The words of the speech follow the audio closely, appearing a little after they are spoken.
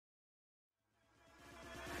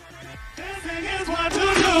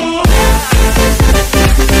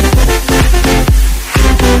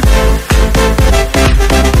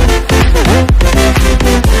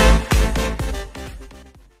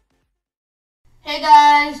Hey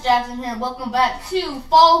guys, Jackson here. Welcome back to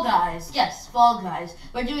Fall Guys. Yes, Fall Guys.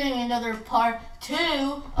 We're doing another part 2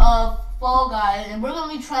 of Fall Guys, and we're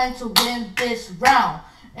going to be trying to win this round.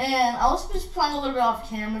 And I was just playing a little bit off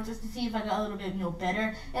camera just to see if I got a little bit,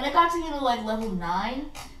 better. And I got to, like level 9.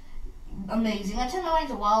 Amazing. I turned my way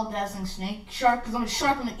into Wild Dazzling Snake Shark because I'm a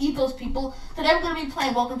shark. I'm going to eat those people. Today we're going to be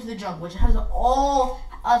playing Welcome to the Jungle, which has all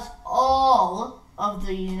of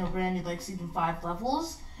the, brand new, Season 5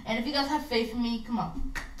 levels. And if you guys have faith in me, come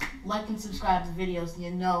on, like and subscribe to the videos.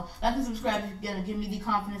 Like and subscribe if you're going to give me the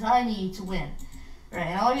confidence I need to win. Right,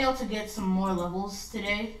 and I want to be able to get some more levels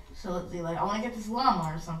today. So let's see, I want to get this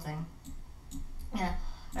llama or something. Yeah.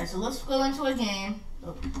 Alright, so let's go into a game.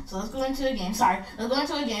 Let's go into a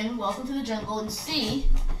game. Welcome to the jungle and see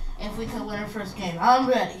if we can win our first game. I'm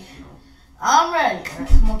ready. Alright,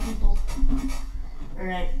 come on, people.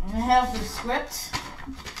 Alright, I'm going to have the script.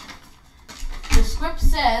 The script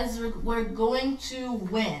says we're going to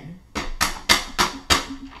win.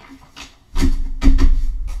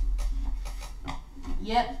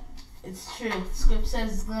 Yep, it's true. The script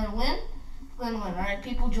says it's going to win. It's going to win. Alright,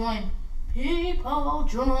 people join. People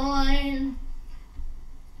join.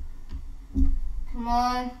 Come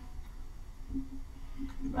on.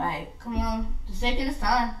 Right, come on. Just taking its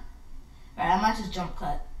time. Alright, I might just jump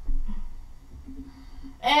cut.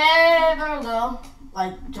 And there we go.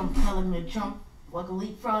 Jump cut, I'm gonna jump like a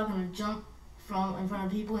leapfrog. I'm gonna jump from in front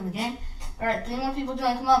of people in the game. Alright, 3 more people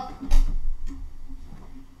join. Come on.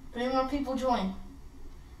 3 more people join.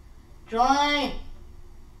 Join.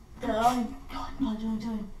 Join.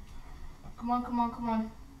 Come on.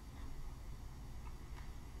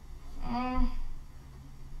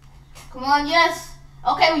 Come on, yes.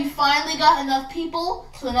 Okay, we finally got enough people,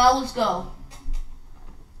 so now let's go.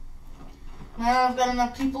 Now I've got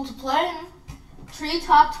enough people to play.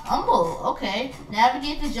 Treetop Tumble. Okay.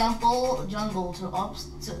 Navigate the jungle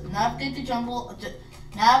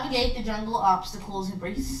navigate the jungle obstacles and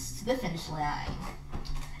race to the finish line.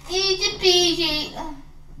 Easy peasy.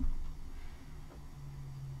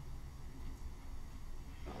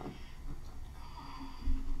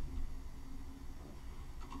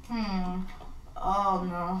 Oh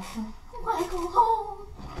no. I want to go home.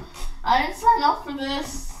 I didn't sign up for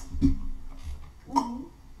this.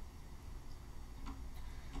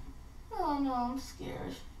 Oh no, I'm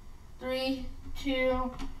scared. 3,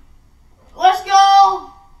 2, let's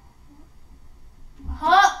go!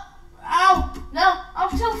 Huh? Ow! No, I'm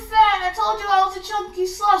too fat. I told you I was a chunky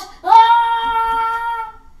slush.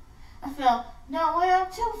 Ah! I fell. No way,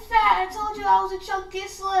 I'm too fat. I told you I was a chunky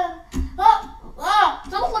slim. Does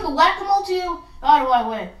that look like a whack-a-mole to you? Out of my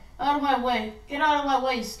way. Out of my way. Get out of my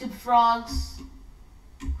way, you stupid frogs.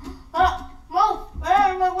 Move! Get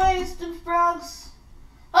out of my way, you stupid frogs.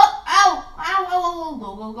 Ow!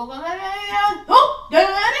 Go. Oh, there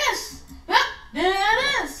it is! Yep, there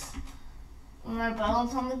it is! Alright,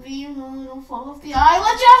 balance on the beam. No, don't fall off the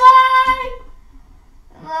island, jelly!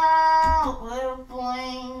 No, little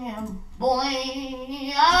boing and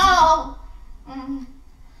boing. Ow! I'm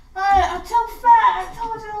too fat. I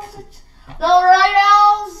told you I was a... Alright,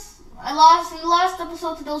 owls! I lost in the last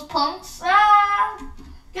episode to those punks. Get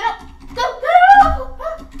up! Get up!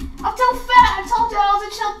 I'm too fat! I told you I was a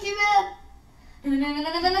chunky man! Get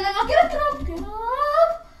up!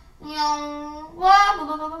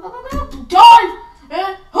 Dive!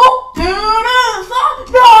 Oh, there it is!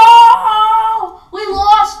 No! We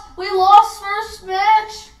lost first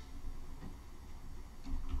match!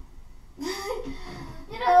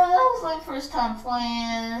 That was my first time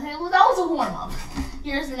playing. That was a warm-up.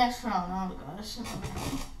 Here's the next round. Oh my gosh.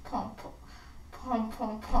 Pump. No!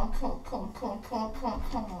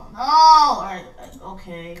 Alright,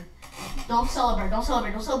 okay. Don't celebrate. What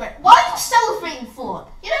are you celebrating for?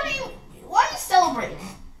 You know what I mean? Why are you celebrating?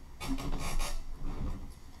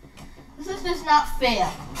 This is just not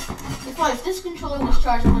fair. If this controller was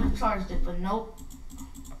charged, I would have charged it, but nope.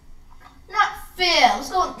 Not fair. Let's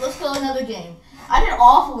go another game. I did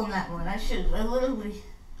awful in that one. I literally...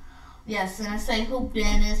 Yes, and I say hoop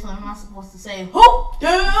Dennis when I'm not supposed to say hoop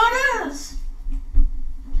Dennis!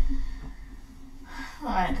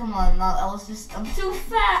 Alright, come on. No, I'm too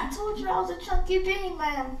fat. I told you I was a chunky bean,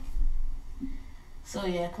 man. So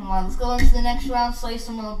yeah, come on. Let's go into the next round, slay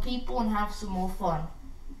some more people, and have some more fun.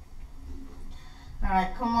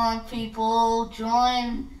 Alright, come on, people.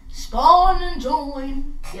 Join. Spawn and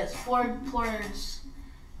join. Yes, 4 players.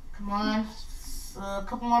 Come on. A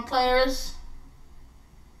couple more players.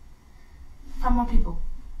 5 more people.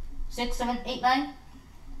 6, 7, 8, 9.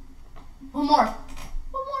 One more.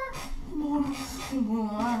 Come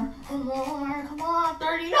on,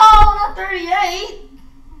 30, no, not 38.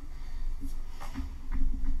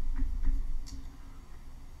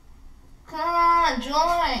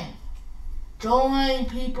 Join,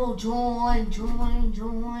 people, join.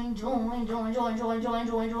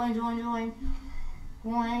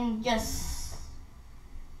 Yes.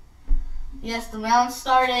 Yes, the round's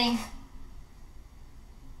starting.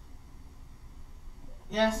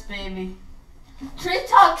 Yes, baby.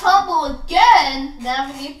 Treetop tumble again.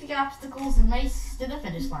 Navigate the obstacles and race to the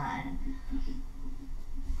finish line.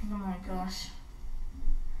 Oh my gosh.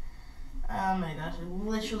 Oh my gosh, I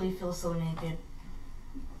literally feel so naked.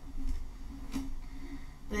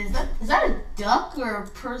 Is that a duck or a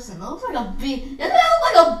person? It looks like a beak. Doesn't it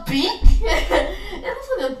look like a beak? It looks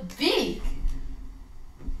like a beak.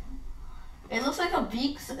 It looks like a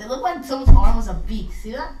beak. It looked like someone's arm was a beak.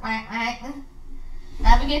 See that?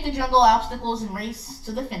 Navigate the jungle obstacles and race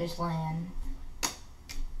to the finish line.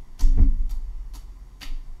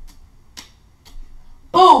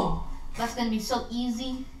 Boom! That's gonna be so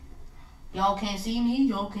easy. Y'all can't see me.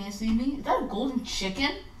 Y'all can't see me. Is that a golden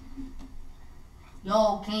chicken?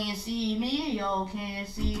 Y'all can't see me. Y'all can't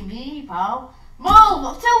see me, pal. Move!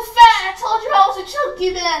 I'm too fat. I told you I was a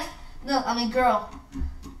chunky man. No, I mean girl.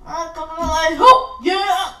 Oh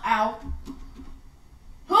yeah! Ow!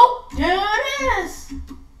 Oh, there it is!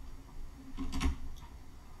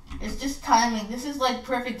 It's just timing. This is like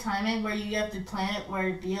perfect timing where you have to plan it where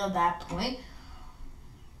it be at that point.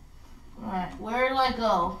 Alright, where do I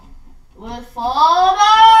go? With fall?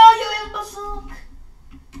 No, you imbecile!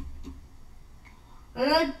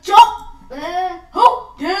 Jump! And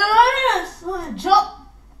oh, there it is! Jump!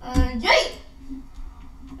 And yeet!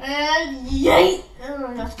 And yeet!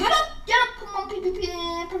 Let's get up! Get up! Come on,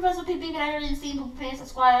 PPP! Professor PPP, I already seen Poopy Pants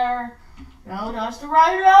Esquire. No, that's the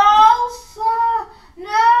right house!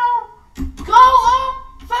 Now! Go up!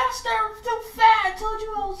 Faster! Too fat! I told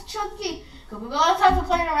you I was chunky! Go, go, go! That's time for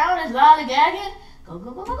playing around. There's lollygagging. Go,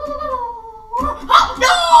 go, go, go, go, go, go! Oh,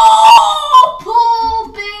 no!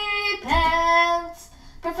 Poopy Pants!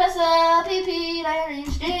 Professor PP,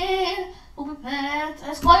 Einstein, Poopy Pants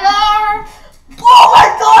Esquire! Oh my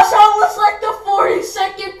gosh, I was like the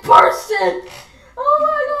 42nd person! Oh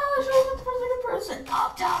my gosh, I was like the 42nd person!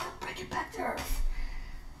 Calm down and bring it back to Earth.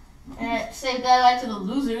 And say goodbye to the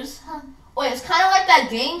losers. Wait, it's kind of like that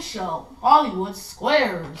game show, Hollywood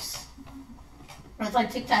Squares. Where it's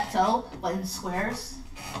like tic-tac-toe, but in squares.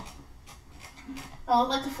 I was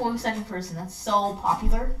like the 42nd person, that's so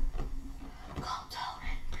popular. Calm down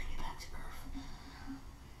and bring it back to Earth.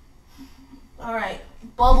 Alright,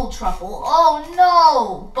 bubble truffle. Oh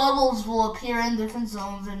no! Bubbles will appear in different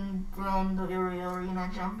zones and around the area where you're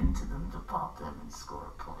not jump into them to pop them and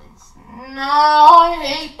score points. No, I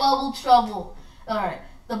hate bubble trouble. Alright,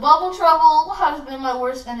 the bubble trouble has been my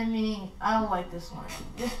worst enemy. I don't like this one.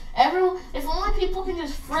 If only people can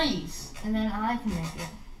just freeze, and then I can make it.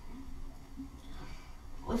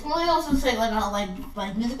 If only also say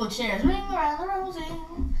like musical chairs. Ring around the rosy.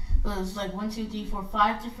 So there's like 1, 2, 3, 4,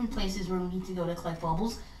 5 different places where we need to go to collect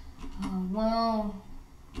bubbles. Well,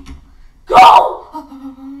 go! Bubble!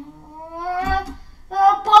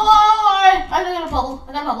 I got a bubble. I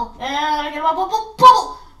got a bubble. And I get a bubble.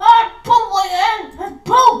 Bubble! Bubble and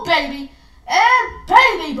boom, baby! And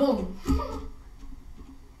baby, boom!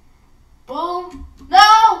 Boom!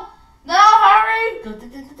 No! No, hurry! Boom,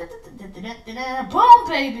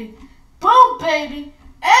 baby! Boom, baby!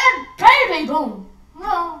 And baby, boom!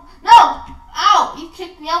 No! No! Ow! You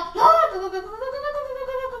kicked me out! No!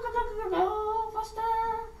 Go faster!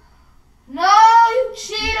 No, you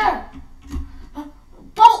cheater!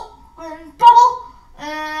 Bubble! And bubble!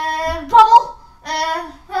 And bubble!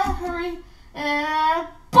 And hurry! And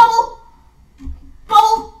bubble!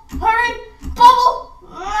 Bubble! Hurry! Bubble!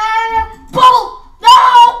 And bubble!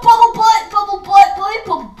 No! Bubble butt! Bubble butt!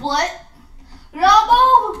 Bubble butt! No,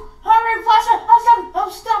 move! Hurry, faster! I'm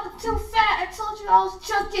stuck! I'm too fat! I told you I was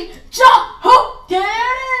chunky! Jump! Oh, there it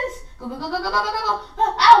is! Go, go, go, go, go, go, go, go!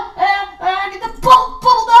 Ow! Get the bubble!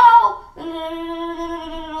 Bubble now!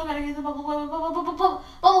 Gotta get the bubble, bubble, bubble, bubble, bubble,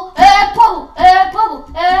 bubble, bubble, bubble,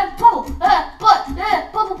 bubble, butt,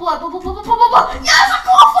 bubble, blood, bubble, bubble, bubble, bubble. Yes, I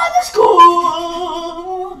qualified! Let's go!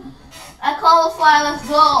 I qualified. Let's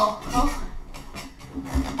go! Oh.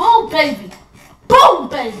 Boom, baby! Boom,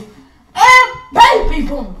 baby! And baby,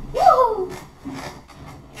 boom! Woo!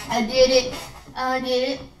 I did it. I did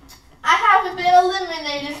it. I haven't been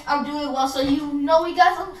eliminated. I'm doing well, so you know you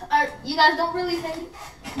guys don't really hate it.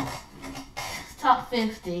 Top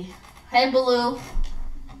 50. Hey, Baloo.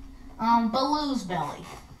 Baloo's belly.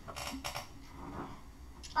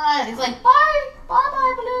 It's like, bye,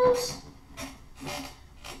 Baloos.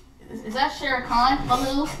 Is that Shere Khan,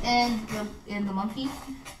 Baloo, and the monkey?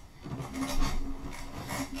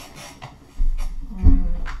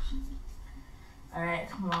 Alright,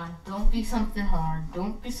 come on. Don't Don't be something hard.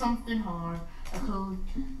 Don't be something hard. Don't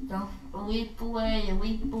weep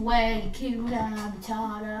away, cute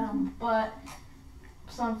but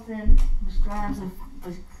something which rhymes with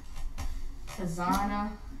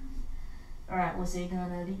Kazana. Alright, what's it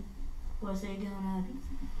gonna be? What's it gonna be?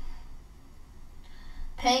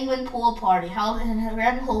 Penguin pool party. How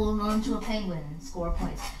grab and hold on to a penguin and score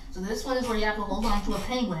points. So this one is where you have to hold on to a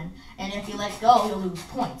penguin, and if you let go, you'll lose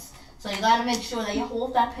points. So you gotta make sure that you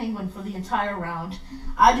hold that penguin for the entire round.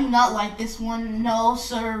 I do not like this one. No,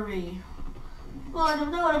 sirree. What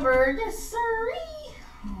a bird. Yes, sirree.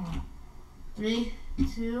 3,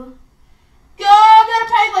 2, go! Get a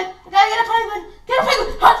penguin! I gotta get a penguin! Get a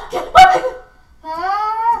penguin! Get a penguin!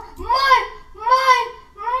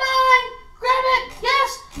 Mine! Grab it! Yes!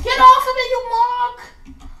 Get off of me, you monk!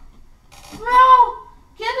 No!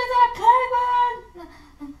 Give me that penguin!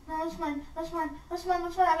 No, that's mine. I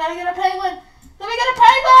gotta get a penguin! Let me get a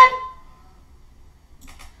penguin!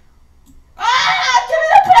 Give me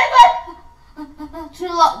the penguin! Too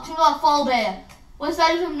long, fall bear. What's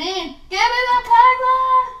that even mean? Give me the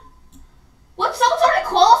penguin! What? Someone's already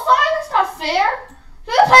qualified? That's not fair.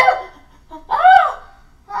 Give me the penguin!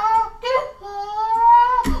 Give it.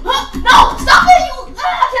 No! Stop it! You!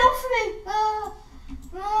 Get off me!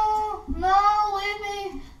 No, leave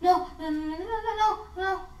me! No!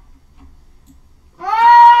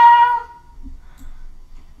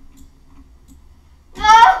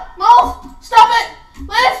 Move! Stop it!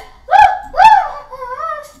 Leave!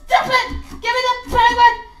 Stop it! Give me the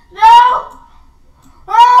penguin! No!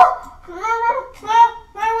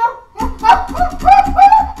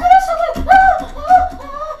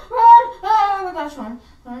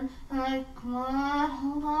 Alright, come on,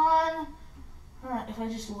 hold on. Alright, if I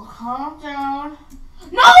just calm down.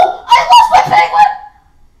 No! I lost my penguin!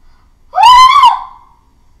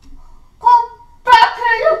 Come back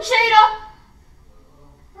here, you cheetah!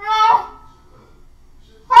 No!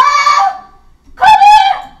 Come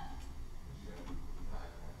here!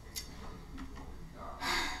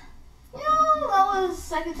 That was the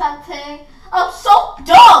second time playing. I'm so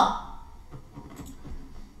dumb!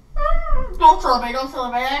 Don't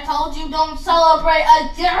celebrate. I told you don't celebrate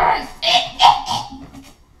again.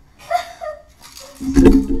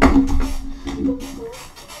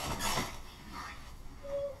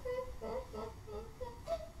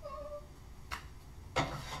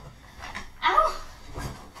 Ow.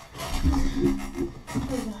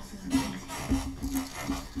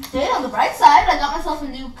 Hey, on the bright side, I got myself a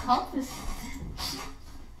new compass.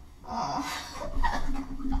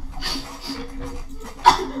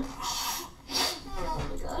 Oh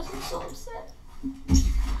my gosh, I'm so upset.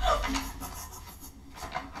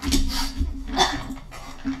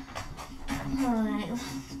 Alright, oh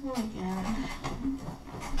my god.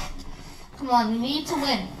 Come on, we need to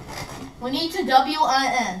win. We need to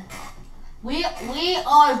win. We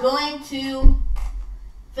are going to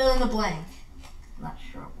fill in the blank. Not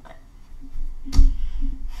sure what.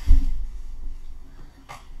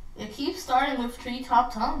 It keeps starting with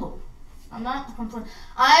treetop tumble. I'm not complaining.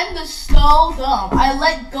 I'm so dumb. I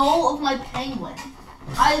let go of my penguin.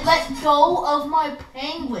 I'm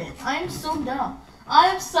so dumb.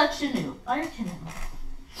 I'm such a noob. Are you kidding me?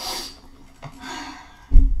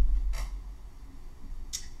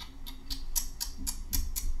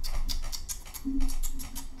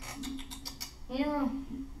 Yeah.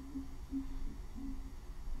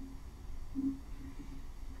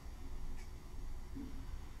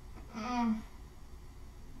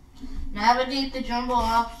 Navigate the jumbo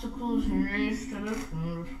obstacles and race to the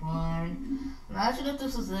finish line. Imagine if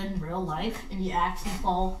this was in real life and you actually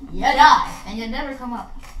fall, you die, and you never come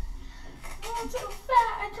up. Oh, I'm so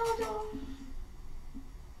fat, I told you.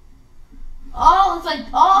 Oh, it's like,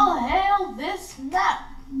 all hail this map.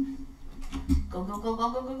 Go.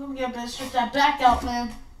 You better strip that back out,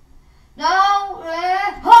 man. No,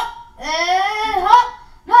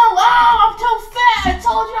 no, wow, I'm too fat. I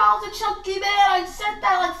told you I was a chunky man. I said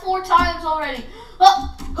that like 4 times already.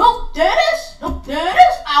 Who did this?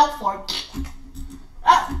 Out for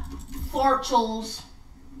Fortules.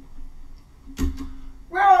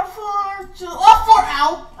 Run Fortules. Oh,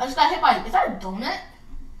 ow. I just got hit by, is that a donut?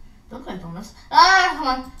 Don't play donuts. Come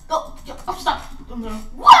on. Go. I'm stuck.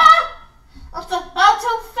 What? I'm stuck. I'm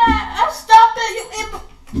too fat. Stop it, you imp.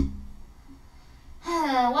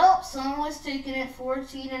 Well, someone was taking it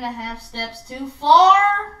 14.5 steps too far.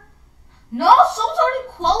 No, someone's already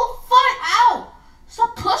qualified. Ow!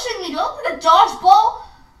 Stop pushing me. Don't look at a dodgeball.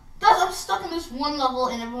 I'm stuck in this one level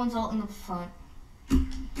and everyone's out in the front.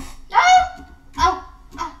 Ow!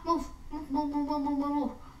 Move.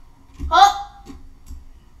 Huh?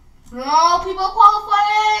 No, people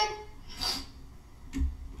qualifying.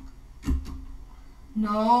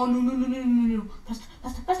 No. Faster.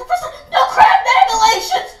 No, crab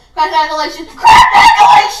regulations! Crab regulations!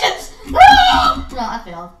 No, I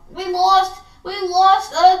failed. We lost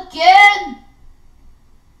again!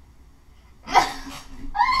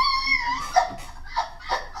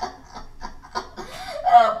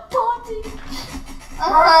 Party.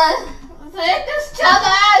 Take this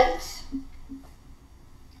challenge!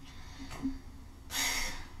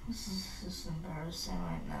 This is embarrassing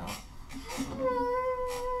right now.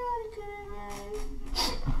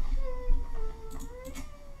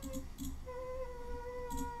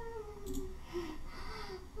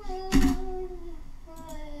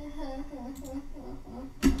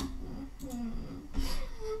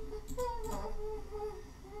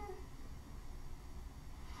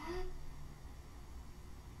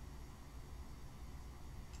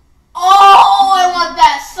 Oh, I want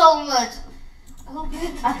that so much.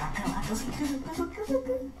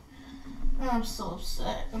 I'm so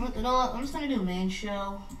upset. You know what? I'm just gonna do main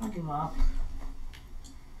show. I'll give up.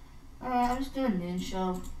 Alright, I'm just doing main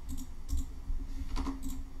show.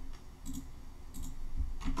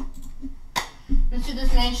 Let's do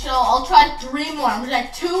this main show. I'll try 3 more. I'm gonna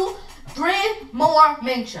try 3 more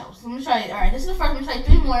main shows. I'm gonna try. Alright, this is the first. I'm gonna try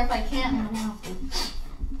 3 more. If I can't, I'm gonna have to.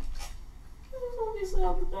 Obviously,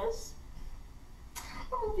 I'm the best.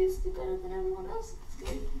 I'm obviously better than everyone else in this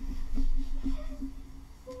game.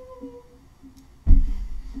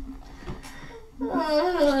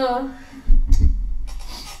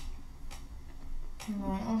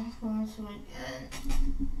 Alright, I'm going to again.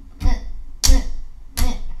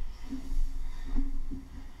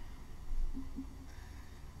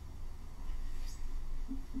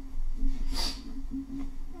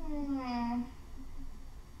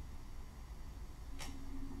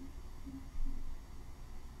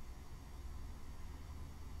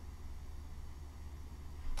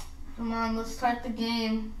 Come on, let's start the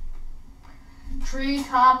game.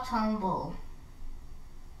 Treetop tumble.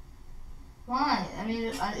 Why? I mean,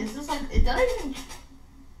 is this like? Did I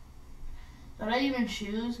even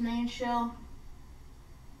choose main show?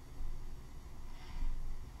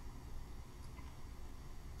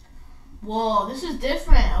 Whoa, this is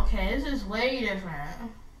different. Okay, this is way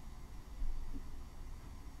different.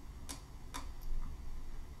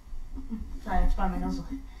 Sorry, it's by my nose.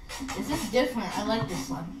 This is different. I like this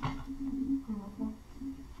one.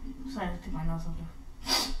 Sorry, I took my nose off.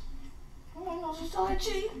 Oh, my nose is so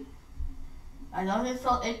itchy. I know it's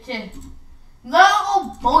so itchy.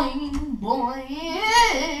 No, boing,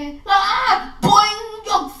 boing. Ah, boing,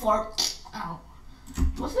 you fart. Ow.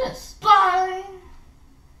 What's this? Bye.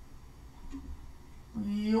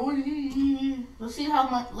 Let's see how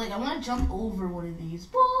much, like, I want to jump over one of these.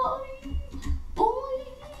 Boing, boing.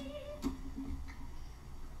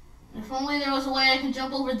 If only there was a way I can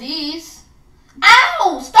jump over these.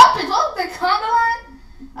 Ow! Stop it! Don't the conga line?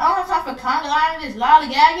 I don't have time for conga line. Just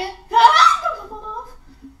lollygagging.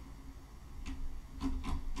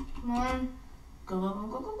 Come on. Go.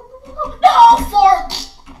 No! Fork!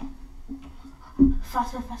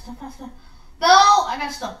 Faster. No! I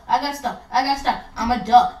got stuck. I'm a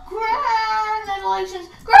duck. Congratulations.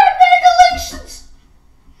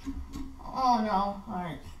 Oh no.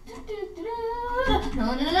 Alright. No,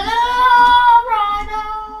 Rhino!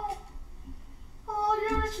 Oh,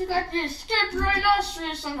 you got this skipped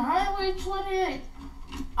rhinoceros on Highway 28.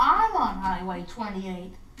 I'm on Highway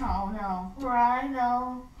 28. Oh no,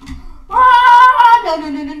 Rhino! I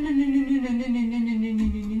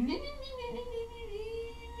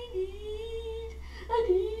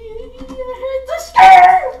hate this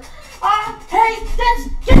game! I hate this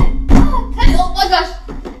game! Oh my gosh!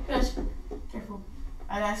 Careful.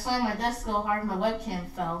 I slammed my desk so hard my webcam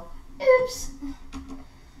fell. Oops.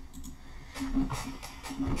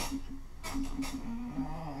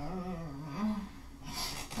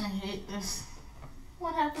 I hate this.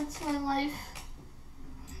 What happened to my life?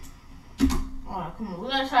 Alright, come on. We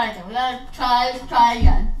gotta try again. We gotta try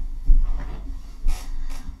again.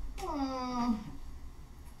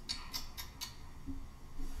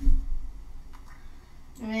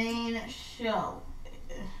 Main show.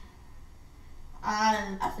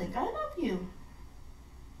 I think I love you.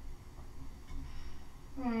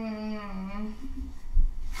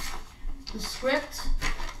 The script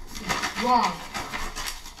is wrong.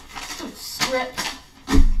 Script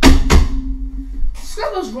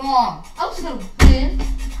was wrong. I was gonna win.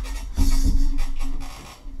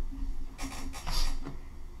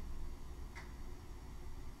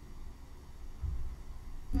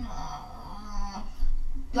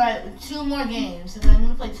 Alright, 2 more games. And I'm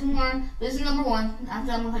gonna play 2 more. This is number 1.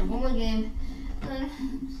 After I'm gonna play 1 more game.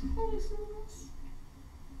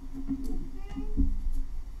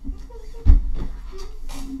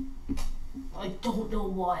 I don't know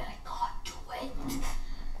why I got to it.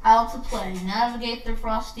 How to play. Navigate the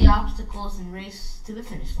frosty obstacles and race to the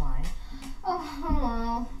finish line. Oh, I don't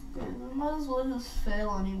know. Might as well just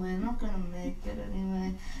fail anyway. I'm not gonna make it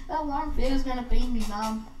anyway. That alarm video's gonna beat me,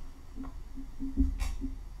 Mom.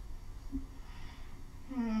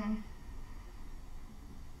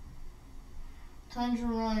 Time to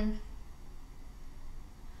run.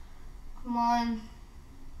 Come on.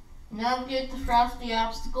 Navigate the frosty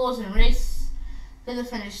obstacles and race to the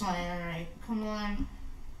finish line. Alright, come on.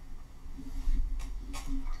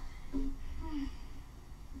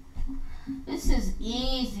 This is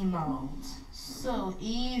easy mode. So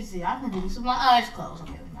easy. I can do this with my eyes closed.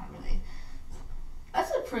 Okay, not really.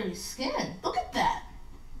 That's a pretty skin. Look at that.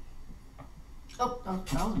 Oh, that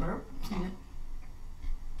was a burp.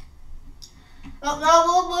 Oh,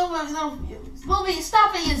 no, Smoothie,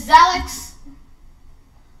 stop it, you Zalex.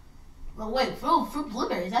 Oh, wait, fruit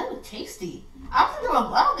blueberries, that look tasty. I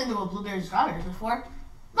don't think there were blueberries strawberries before.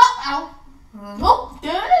 Oh, ow.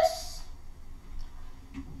 There it is.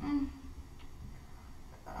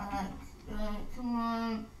 Come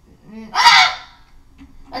on. Ah!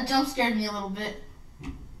 That jump scared me a little bit.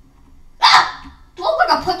 Ah! Do I look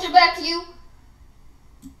like I punch it back to you?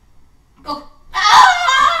 Go. Ah!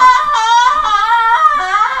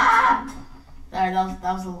 Sorry,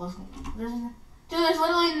 that was a little. Dude, there's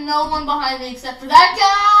literally no one behind me except for that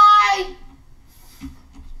guy.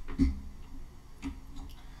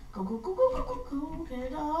 Go, get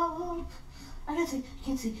it up. I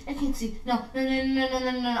can't see. No,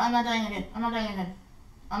 I'm not dying again. I'm not dying again.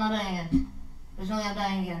 There's no way I'm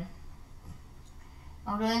dying again.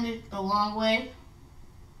 I'm going the long way.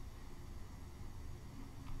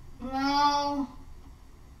 No,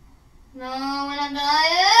 we're not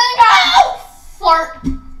dying. No! Fart.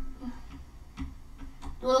 Do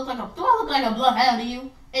I look like a bloodhound to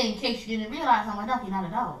you? Hey, in case you didn't realize, I'm a donkey, not a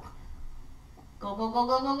dog. Go.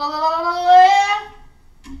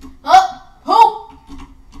 Up! Ho!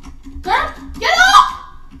 Get up!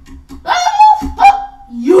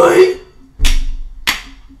 Yay!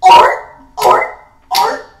 Art!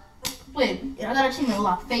 Wait, I gotta change my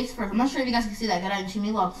lock face first. I'm not sure if you guys can see that. I gotta change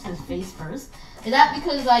my lock says face first. Is that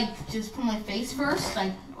because I just put my face first?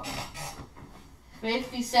 Like,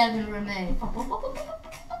 57 remain.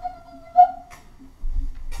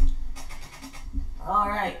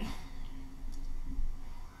 Alright.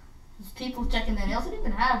 There's people checking their nails. I didn't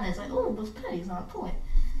even have this. Like, oh, those pennies on point.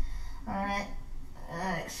 Alright.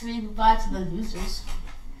 Say goodbye to the losers.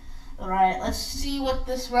 Alright, let's see what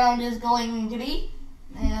this round is going to be.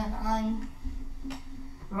 And I'm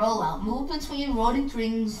roll out. Move between rolling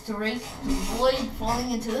rings to race to avoid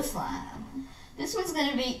falling into the slime. This one's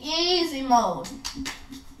gonna be easy mode.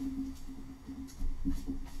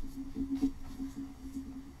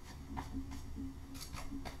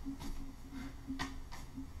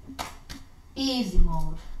 Easy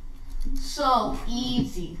mode. So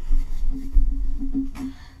easy.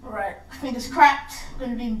 Alright, fingers cracked.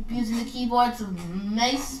 I'm gonna be using the keyboard to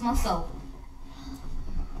mace myself.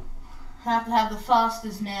 Have to have the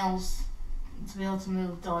fastest nails to be able to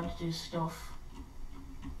move, dodge, do stuff.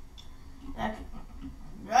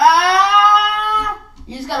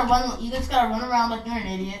 You just gotta run around like you're an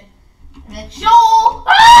idiot. And then show!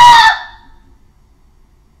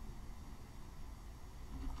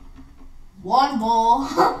 One more.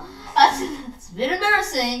 That's a bit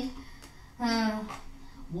embarrassing.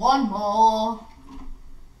 One more.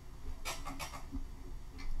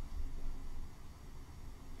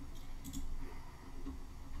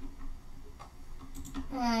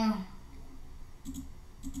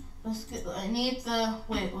 Let's get. I need the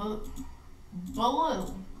blue.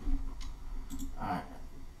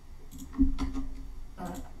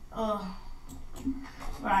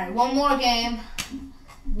 Alright, one more game.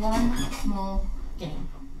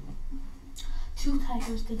 Two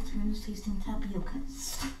tigers take turns tasting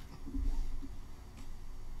tapiocas.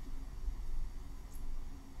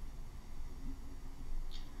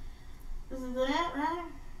 This is it, right?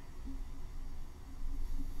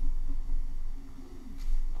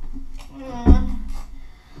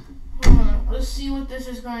 Let's see what this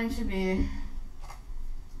is going to be.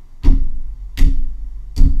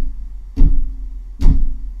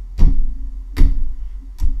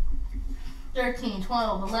 13,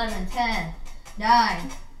 12, 11, 10,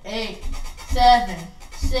 9, 8, 7,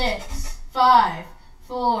 6, 5,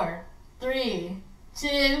 4, 3,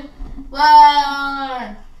 2,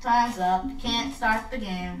 1. Time's up. Can't start the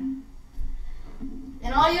game.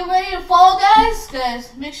 And are you ready to fall, guys?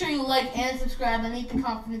 Guys, make sure you like and subscribe. I need the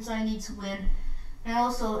confidence I need to win. And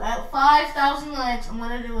also, at 5,000 likes, I'm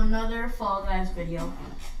going to do another Fall Guys video.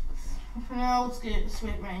 For now, let's get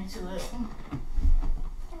straight right into it.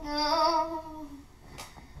 No.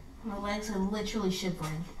 My legs are literally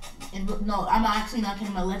shivering. No, I'm actually not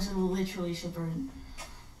kidding. My legs are literally shivering.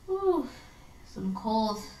 Ooh, some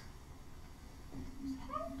cold.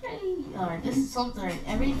 Okay. Alright, this is something.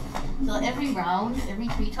 Every round, every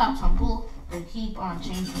treetop tumble, they keep on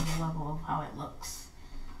changing the level of how it looks.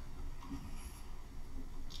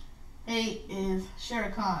 8 is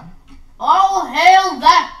Shere Khan. All hail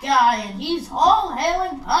that guy, and he's all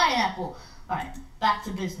hailing Pineapple. Alright, back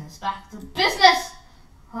to business. Back to business!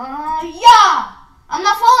 Yeah! I'm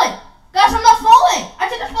not falling! Guys, I'm not falling! I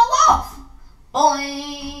didn't fall off!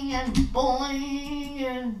 Boing and boing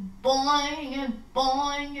and boing and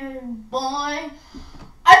boing and boing.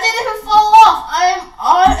 I didn't even fall off!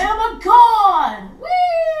 I am a god!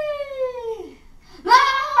 Whee!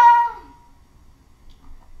 Ah!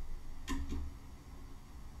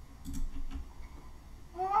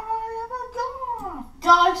 I am a god!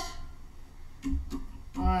 Dodge!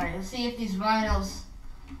 Alright, let's see if these rhinos...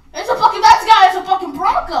 It's a fucking, that guy is a fucking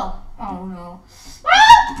bronco! Oh no.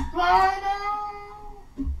 Ah!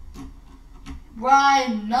 Rhino!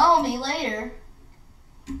 Rhino me later.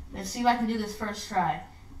 Let's see if I can do this first try.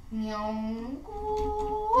 Ah! No!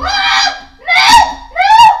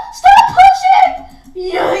 Stop pushing!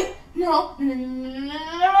 Yay! No!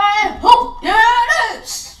 Oh, there it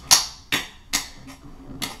is!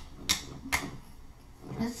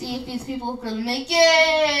 Let's see if these people are gonna make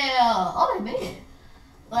it! Oh, they made it.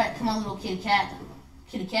 Alright, come on, little kitty cat.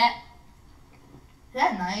 Kitty cat. Is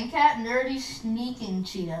that Nyan Cat? Nerdy, sneaking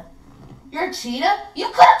cheetah. You're a cheetah? You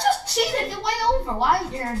could have just cheated your way over. Why?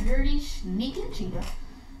 You're a nerdy, sneaking cheetah.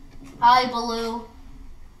 Hi, Baloo.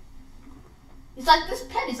 It's like this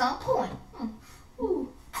pen is on point. Ooh.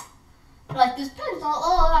 Like this pen is on.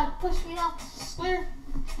 Oh, that pushed me off the square.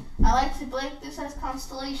 I like to break this as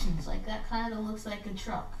constellations. Like that kind of looks like a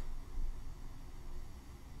truck.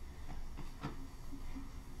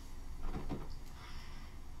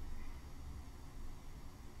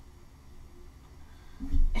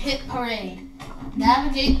 Hit parade.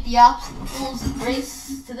 Navigate the obstacles,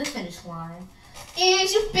 race to the finish line.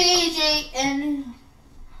 Easy peasy and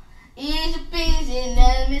easy peasy,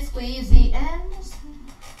 lemon squeezy and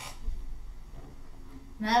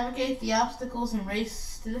navigate the obstacles and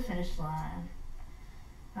race to the finish line.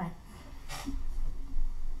 Alright.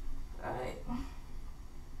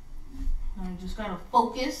 I just gotta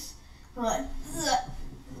focus. Like,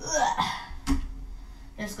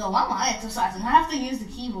 let's go. Why am I exercising? I have to use the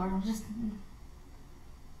keyboard. I'm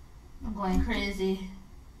going crazy.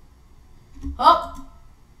 Oh!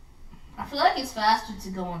 I feel like it's faster to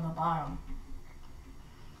go on the bottom.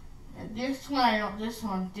 This one I don't. This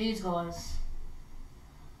one, these guys.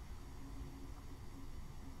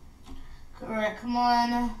 Correct. Come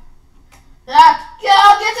on. Ah!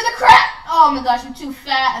 Get to the crap! Oh my gosh, I'm too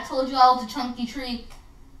fat. I told you I was a chunky tree.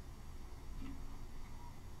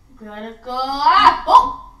 Gotta go. Ah!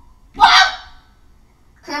 Oh! Ah!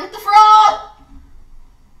 Kermit the Frog!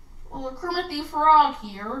 Well, Kermit the Frog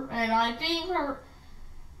here, and I'm being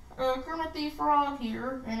Kermit the Frog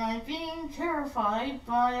here, and I'm being terrified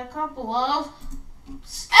by a couple of. I'm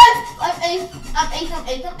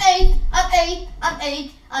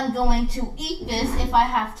 8. I'm going to eat this if I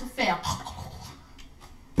have to fail.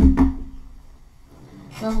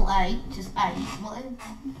 Level 8, just 8.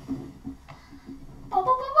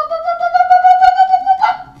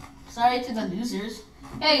 Sorry to the losers.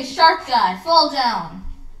 Hey, shark guy, fall down.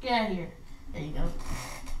 Get out of here. There you go.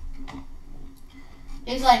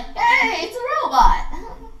 He's like, hey, it's a robot.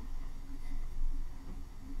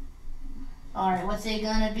 Alright, what's it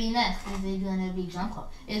gonna be next? Is it gonna be Jump Club?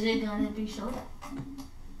 Is it gonna be Showdown?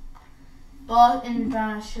 Button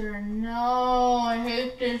Basher, no, I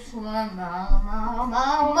hate this one. No.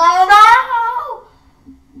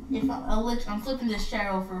 If I'm flipping this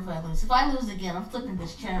chat over if I lose. If I lose again, I'm flipping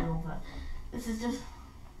this chat over. This is just...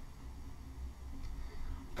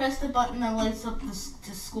 Press the button that lights up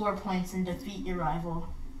to score points and defeat your rival.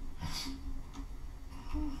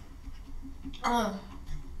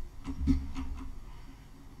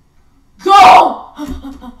 Go!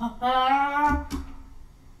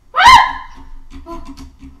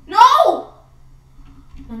 No!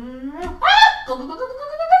 Go!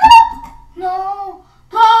 No!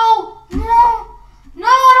 Go! No! No,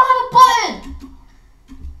 I don't have a button!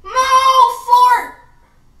 No, fort!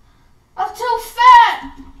 I'm too fat!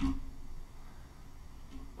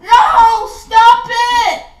 No! Stop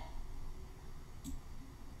it!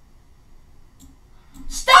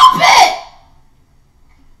 Stop it!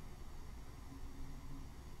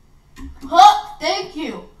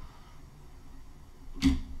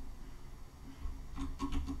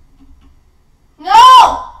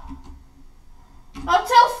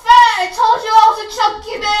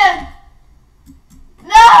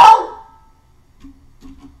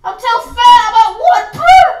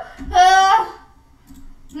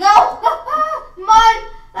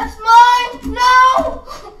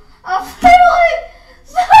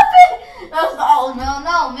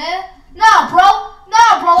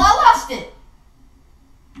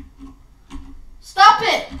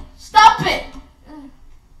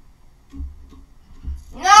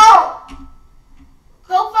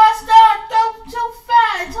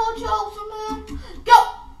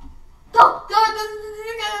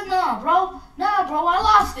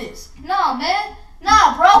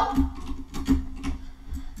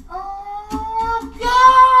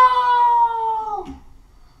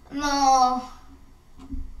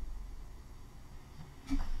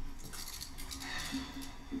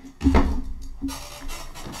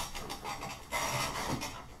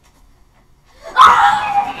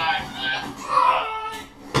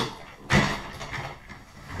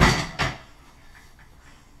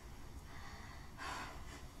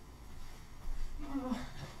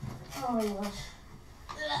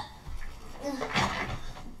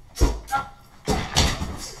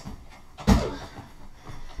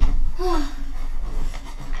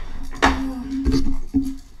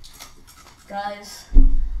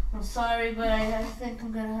 think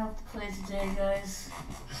I'm gonna have to play today, guys.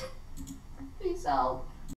 Peace out.